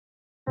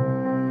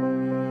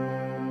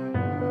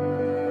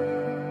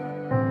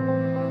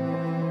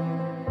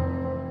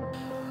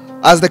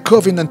As the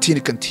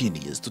COVID-19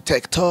 continues to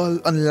take toll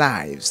on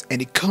lives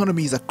and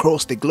economies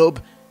across the globe,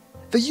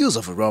 the use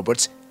of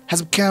robots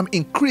has become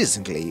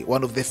increasingly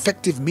one of the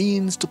effective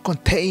means to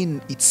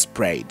contain its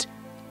spread.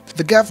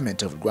 The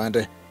government of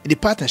Rwanda, in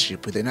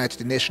partnership with the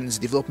United Nations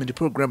Development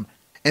Programme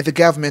and the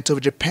government of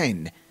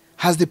Japan,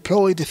 has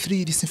deployed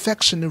 3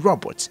 disinfection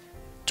robots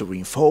to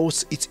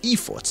reinforce its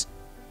efforts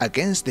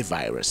against the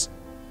virus.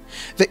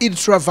 The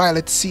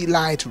ultraviolet sea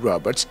light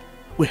robots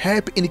will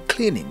help in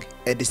cleaning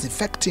and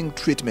disinfecting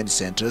treatment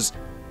centers,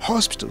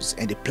 hospitals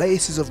and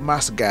places of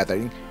mass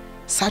gathering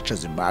such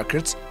as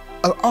markets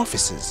or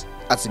offices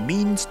as a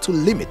means to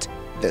limit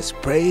the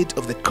spread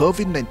of the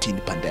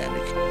COVID-19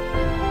 pandemic.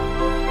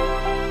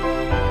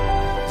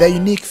 Their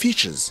unique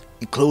features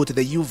include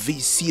the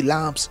UVC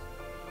lamps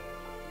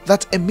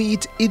that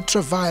emit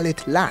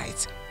ultraviolet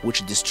light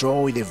which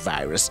destroy the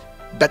virus,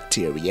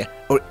 bacteria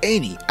or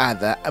any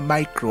other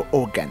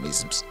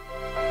microorganisms.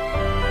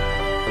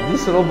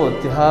 This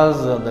robot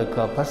has the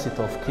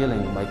capacity of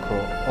killing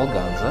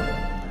microorganisms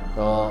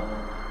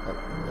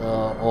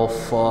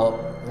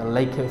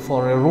like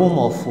for a room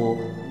of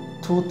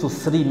 2 to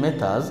 3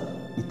 meters,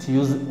 it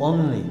uses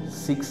only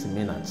 6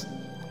 minutes.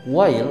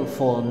 While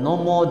for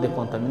normal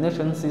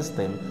decontamination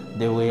system,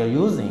 they were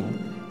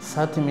using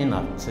 30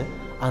 minutes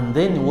and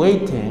then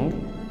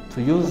waiting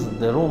to use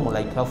the room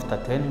like after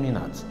 10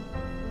 minutes.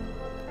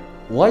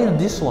 While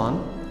this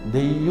one,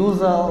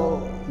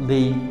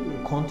 they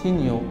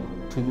continue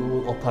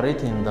to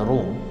operate in the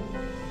room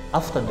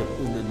after the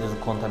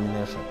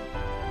contamination.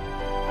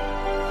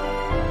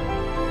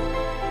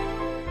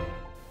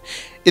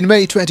 In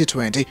May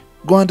 2020,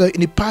 Rwanda,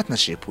 in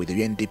partnership with the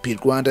UNDP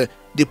Rwanda,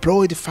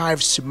 deployed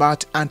 5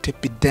 smart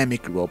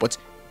anti-epidemic robots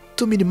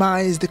to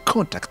minimize the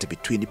contact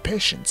between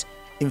patients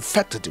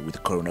infected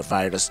with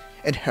coronavirus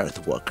and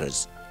health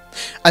workers.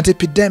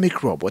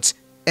 Anti-epidemic robots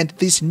and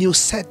this new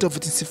set of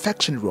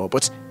disinfection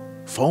robots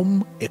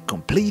form a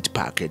complete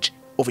package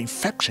of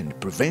infection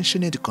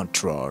prevention and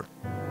control.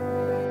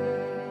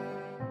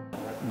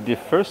 The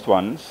first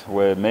ones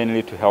were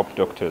mainly to help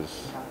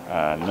doctors,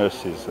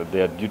 nurses,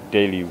 their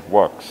daily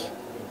works.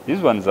 These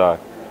ones are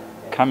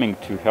coming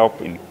to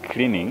help in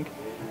cleaning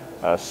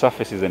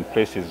surfaces and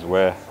places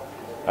where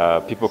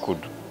people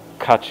could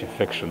catch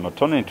infection,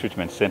 not only in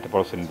treatment center but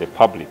also in the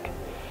public.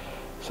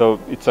 So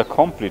it's a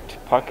complete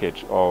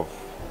package of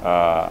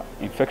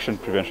infection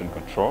prevention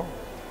control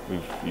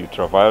with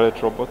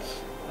ultraviolet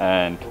robots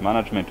and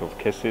management of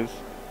cases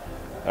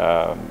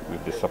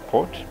with the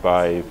support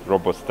by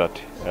robots that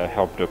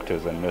help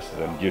doctors and nurses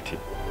on duty.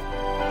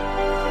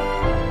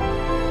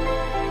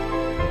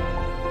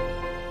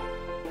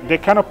 The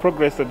kind of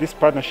progress that this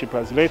partnership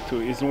has led to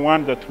is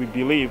one that we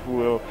believe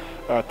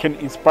can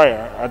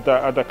inspire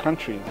other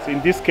countries.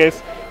 In this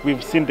case,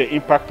 we've seen the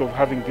impact of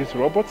having these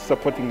robots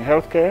supporting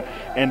healthcare,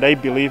 and I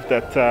believe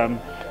that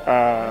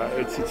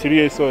it's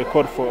really also a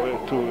call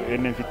to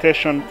an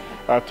invitation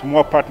to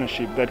more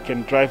partnership that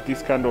can drive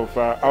this kind of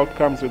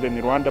outcomes within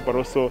Rwanda, but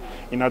also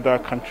in other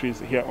countries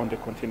here on the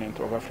continent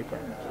of Africa.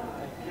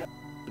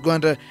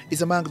 Rwanda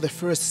is among the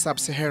first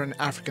sub-Saharan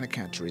African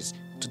countries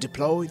to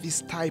deploy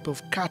this type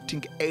of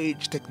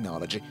cutting-edge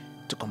technology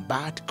to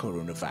combat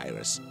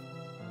coronavirus.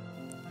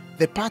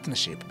 The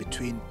partnership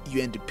between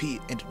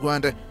UNDP and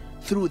Rwanda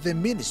through the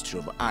Ministry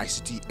of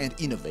ICT and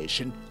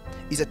Innovation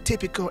is a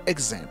typical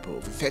example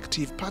of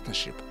effective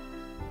partnership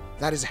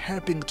that is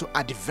helping to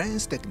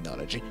advance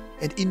technology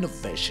and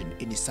innovation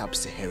in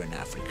sub-Saharan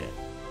Africa.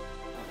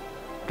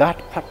 That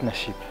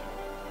partnership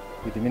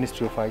with the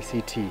Ministry of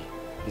ICT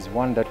is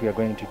one that we are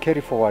going to carry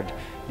forward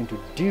into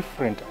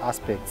different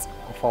aspects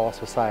of our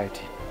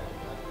society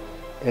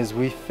as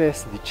we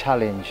face the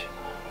challenge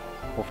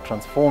of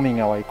transforming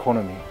our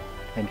economy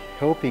and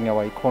helping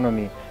our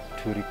economy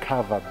to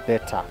recover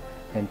better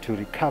and to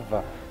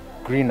recover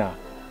greener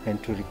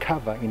and to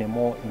recover in a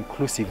more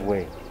inclusive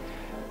way.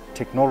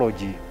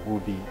 Technology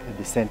will be at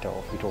the center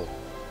of it all.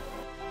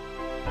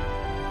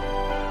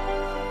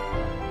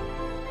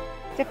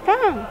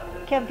 Japan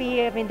can be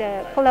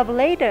the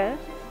collaborator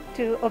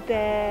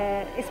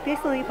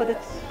especially for the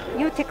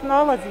new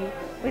technology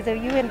with the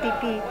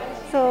UNDP.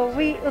 So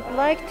we would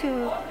like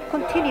to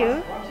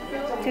continue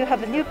to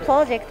have a new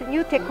project,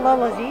 new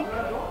technology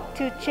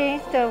to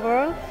change the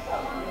world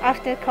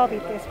after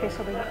COVID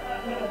especially.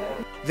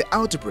 The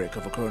outbreak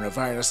of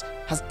coronavirus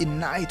has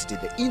ignited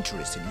the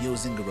interest in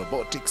using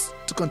robotics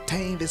to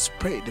contain the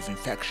spread of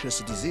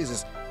infectious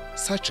diseases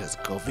such as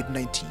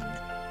COVID-19.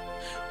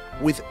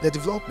 With the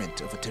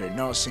development of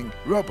telenursing,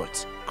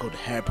 robots could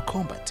help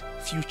combat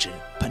future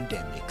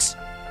pandemics.